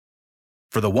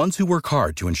For the ones who work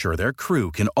hard to ensure their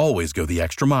crew can always go the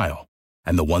extra mile,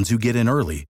 and the ones who get in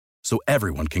early so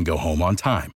everyone can go home on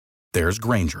time, there's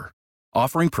Grainger,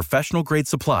 offering professional-grade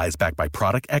supplies backed by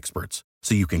product experts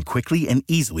so you can quickly and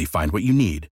easily find what you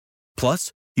need.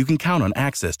 Plus, you can count on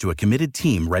access to a committed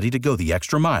team ready to go the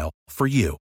extra mile for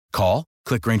you. Call,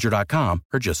 click Grainger.com,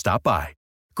 or just stop by.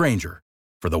 Grainger,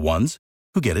 for the ones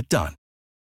who get it done.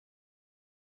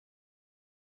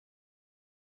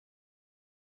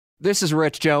 This is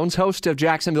Rich Jones, host of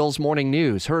Jacksonville's Morning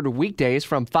News, heard weekdays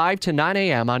from 5 to 9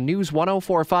 a.m. on News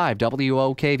 104.5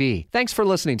 WOKV. Thanks for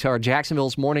listening to our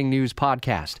Jacksonville's Morning News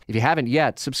podcast. If you haven't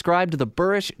yet, subscribe to the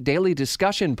Burrish Daily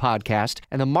Discussion podcast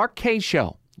and the Mark Kaye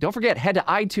Show. Don't forget, head to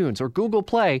iTunes or Google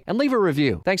Play and leave a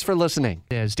review. Thanks for listening.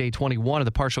 As day 21 of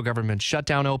the partial government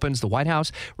shutdown opens, the White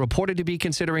House reported to be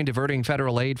considering diverting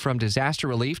federal aid from disaster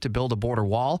relief to build a border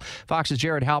wall. Fox's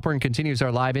Jared Halpern continues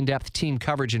our live in-depth team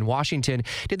coverage in Washington.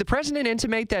 Did the president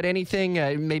intimate that anything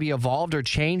maybe evolved or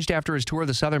changed after his tour of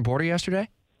the southern border yesterday?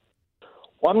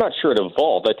 Well, I'm not sure it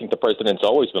evolved. I think the president's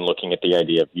always been looking at the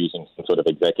idea of using some sort of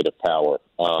executive power.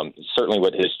 Certainly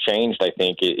what has changed, I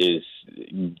think, is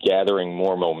gathering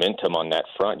more momentum on that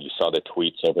front. You saw the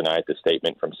tweets overnight, the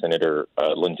statement from Senator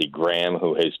Lindsey Graham,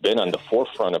 who has been on the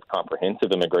forefront of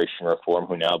comprehensive immigration reform,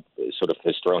 who now sort of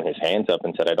has thrown his hands up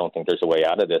and said, I don't think there's a way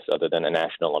out of this other than a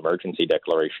national emergency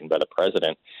declaration by the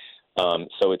president.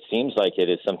 So it seems like it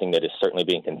is something that is certainly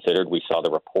being considered. We saw the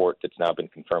report that's now been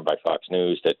confirmed by Fox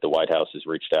News that the White House has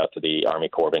reached out to the Army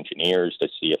Corps of Engineers to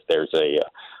see if there's a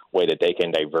way that they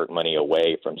can divert money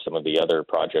away from some of the other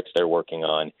projects they're working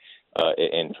on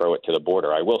and throw it to the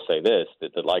border. I will say this,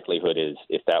 that the likelihood is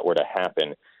if that were to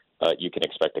happen, you can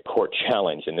expect a court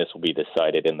challenge, and this will be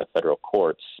decided in the federal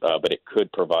courts, but it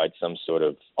could provide some sort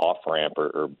of off-ramp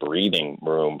or breathing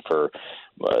room for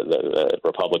the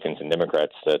Republicans and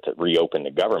Democrats to reopen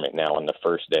the government now on the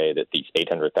first day that these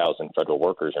 800,000 federal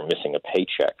workers are missing a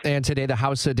paycheck. And today the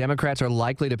House Democrats are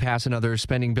likely to pass another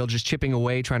spending bill just chipping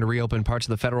away, trying to reopen parts of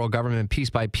the federal government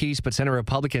piece by piece, but Senate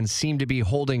Republicans seem to be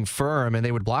holding firm, and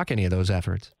they would block any of those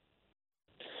efforts.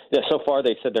 Yeah, so far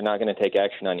they've said they're not going to take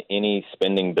action on any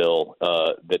spending bill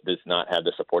that does not have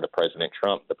the support of President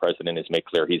Trump. The president has made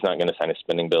clear he's not going to sign a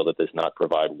spending bill that does not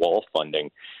provide wall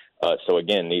funding. So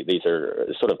again, these are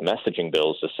sort of messaging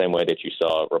bills, the same way that you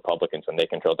saw Republicans when they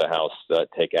controlled the House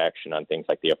take action on things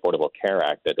like the Affordable Care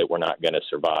Act that were not going to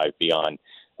survive beyond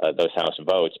those House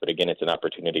votes. But again, it's an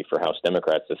opportunity for House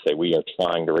Democrats to say, we are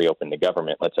trying to reopen the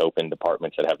government. Let's open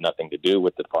departments that have nothing to do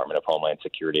with the Department of Homeland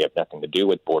Security, have nothing to do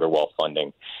with border wall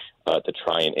funding, to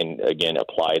try and again,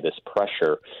 apply this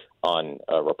pressure on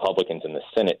Republicans in the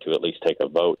Senate to at least take a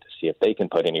vote to see if they can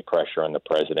put any pressure on the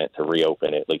president to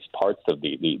reopen at least parts of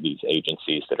these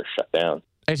agencies that are shut down.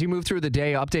 As you move through the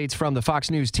day, updates from the Fox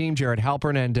News team, Jared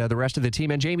Halpern and the rest of the team,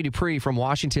 and Jamie Dupree from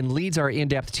Washington leads our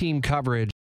in-depth team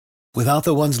coverage. Without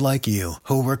the ones like you,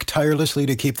 who work tirelessly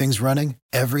to keep things running,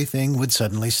 everything would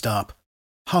suddenly stop.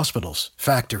 Hospitals,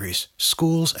 factories,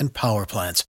 schools, and power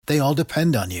plants, they all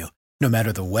depend on you. No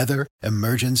matter the weather,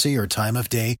 emergency, or time of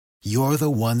day, you're the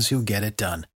ones who get it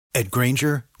done. At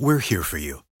Grainger, we're here for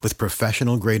you with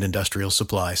professional-grade industrial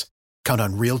supplies. Count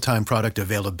on real-time product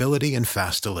availability and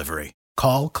fast delivery.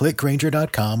 Call, click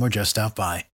Grainger.com, or just stop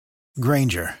by.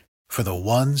 Grainger, for the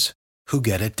ones who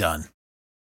get it done.